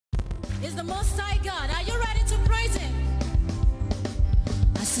is the Most High God. Are you ready to praise Him?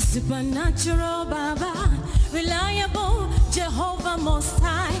 As a supernatural Baba, reliable Jehovah Most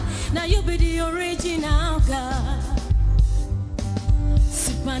High. Now you be the original God.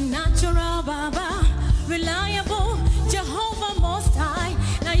 Supernatural Baba, reliable Jehovah Most High.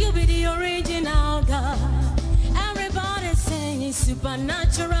 Now you be the original God. Everybody saying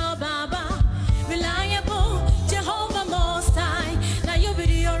supernatural Baba, reliable Jehovah Most High. Now you be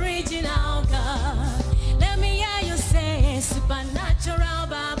the original God. Let me hear you say supernatural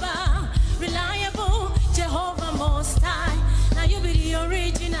Baba, reliable Jehovah Most High. Now you be the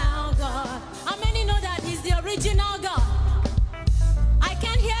original God. How many know that He's the original God? I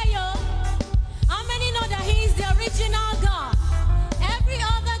can't hear you. How many know that He is the original God? Every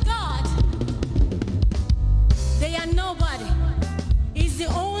other God, they are nobody. He's the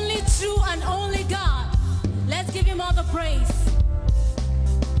only true and only God. Let's give Him all the praise.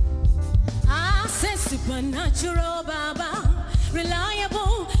 I say supernatural Baba,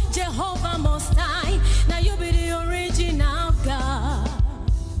 reliable Jehovah Most High. Now you be the original God.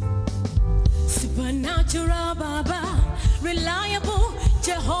 Supernatural Baba, reliable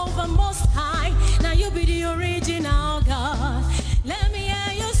Jehovah Most High. Now you be the original God. Let me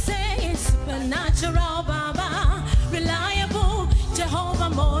hear you say supernatural Baba, reliable Jehovah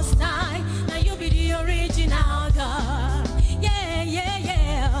Most High. Now you be the original God. Yeah, yeah,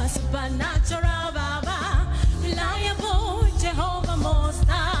 yeah. Supernatural Baba, reliable Jehovah Most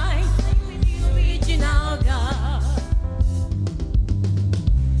High. Now you be the original God.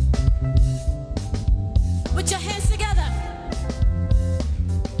 Put your hands together.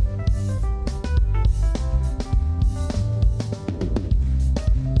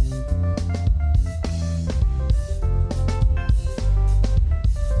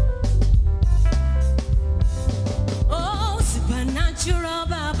 Oh, supernatural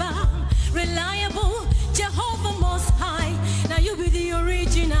Baba, reliable Jehovah Most High. Now you be the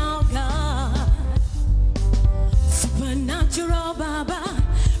original God. Supernatural Baba,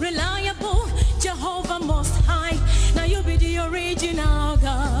 reliable Jehovah Most High. Now you be the original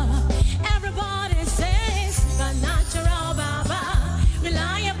God. Everybody says supernatural Baba,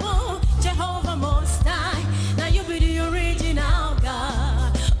 reliable Jehovah Most High. Now you be the original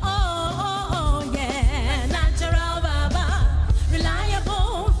God. Oh, oh, oh, yeah. Natural Baba,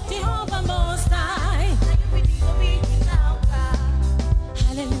 reliable Jehovah Most High. Now you be the original God.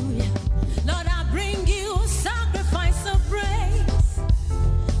 Hallelujah. Lord, I bring you sacrifice of praise.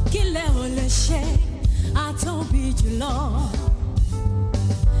 I told you, Lord,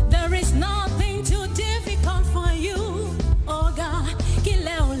 there is nothing too difficult for you, oh God.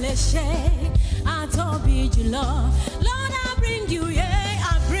 I told you, Lord, Lord, I bring you, yeah,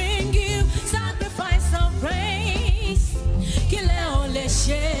 I bring you sacrifice of praise.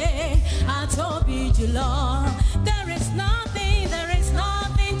 I told you, Lord, there is nothing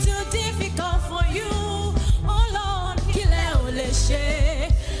too difficult for you, oh Lord.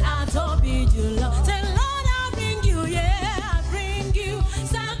 I told you, Lord, say, Lord, I bring you, yeah, I bring you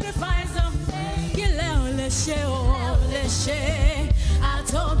sacrifice of praise. I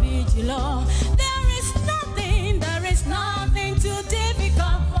told you, Lord, there is nothing too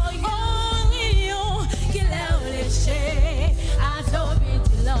difficult for you, only you. I told you,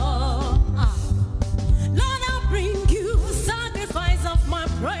 Lord, Lord, I bring you sacrifice of my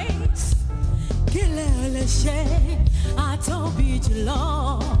praise. I told you,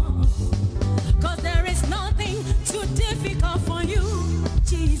 Lord, cause there is nothing too difficult for you,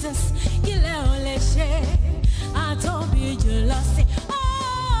 Jesus. I told you, Lord, say, oh,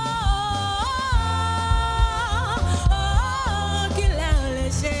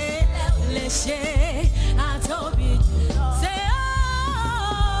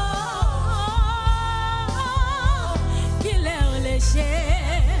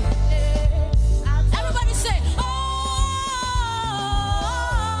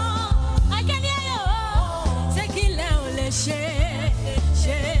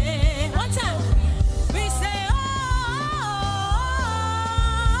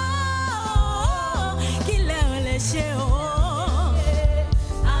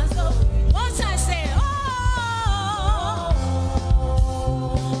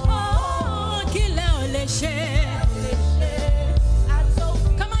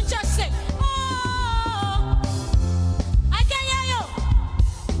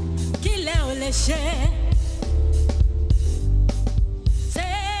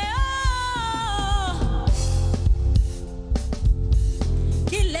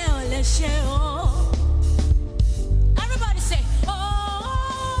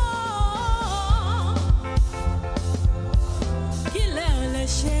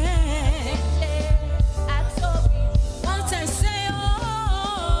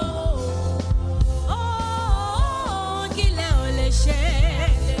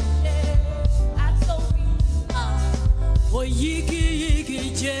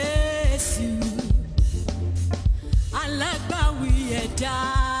 Jésù alágbàwí ẹ̀dá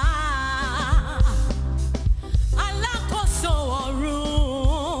alákòóso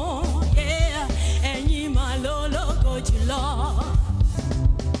ọ̀run ẹ̀yin mà lólógo jùlọ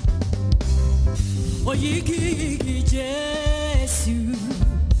oyigiyigi Jésù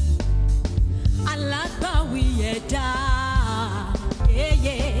alágbàwí ẹ̀dá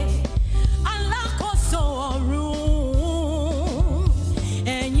alákòóso ọ̀run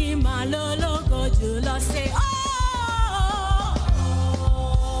ẹ̀yin mà lólógo jùlọ ṣe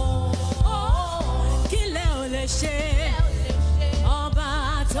kílẹ̀ ò lè ṣe ọba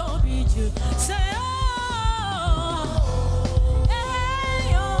tóbi jù ṣe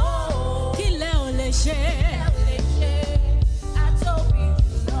kílẹ̀ ò lè ṣe.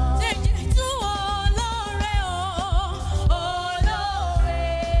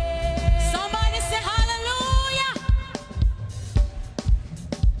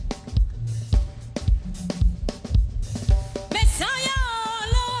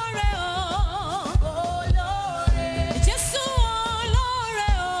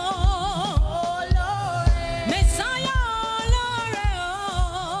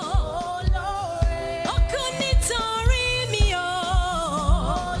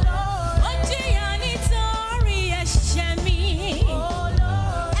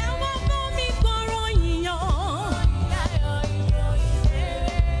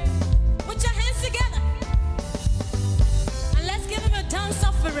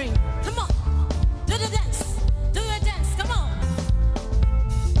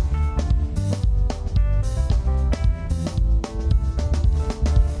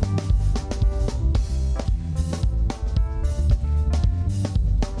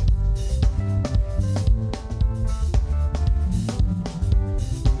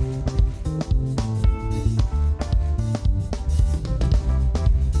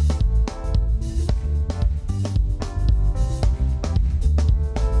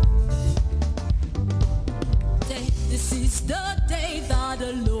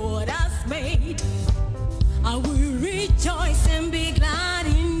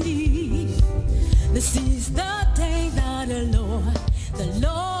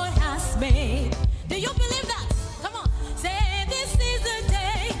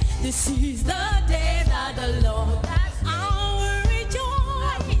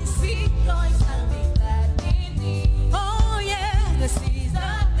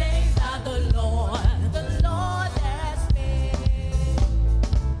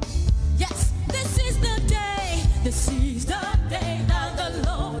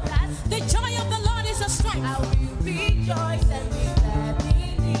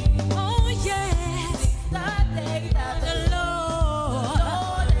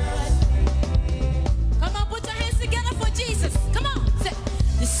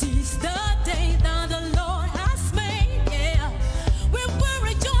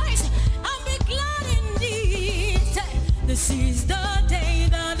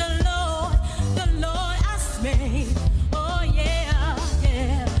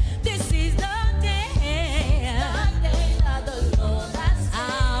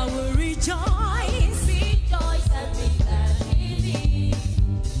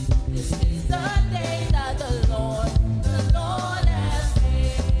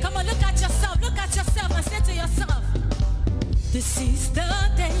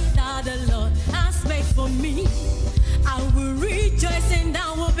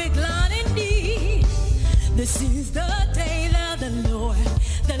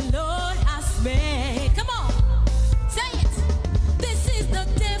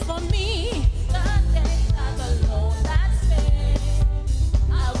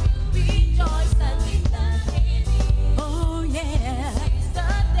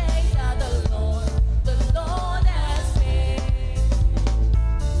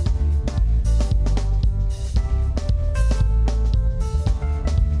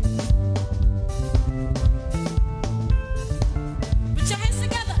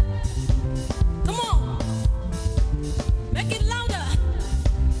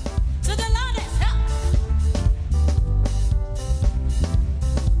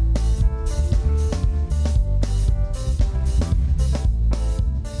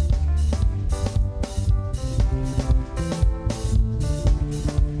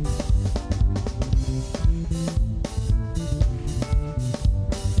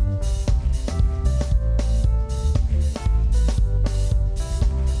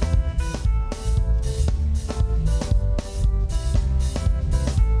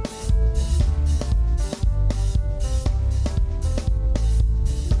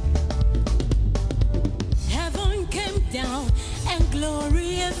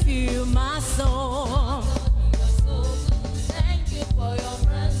 fill my soul. Thank you for your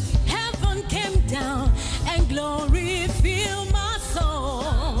mercy. Heaven came down and glory filled my soul.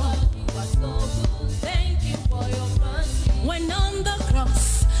 You are so good. Thank you for your mercy. When on the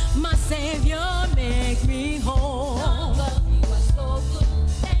cross, my Savior made me whole. You are so good.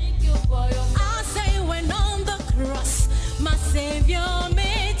 Thank you for your mercy. I say when on the cross, my Savior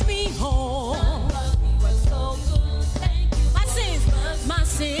made me whole. You are so good. Thank you. My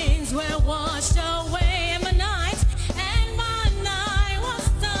sins were washed away in my night, and my night was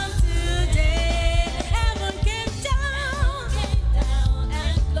done today. Heaven came down,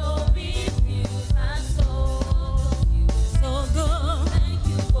 And glory fills my soul. so good. Thank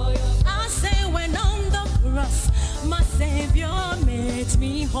you for your I say when on the cross, my Savior made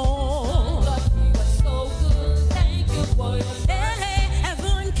me whole.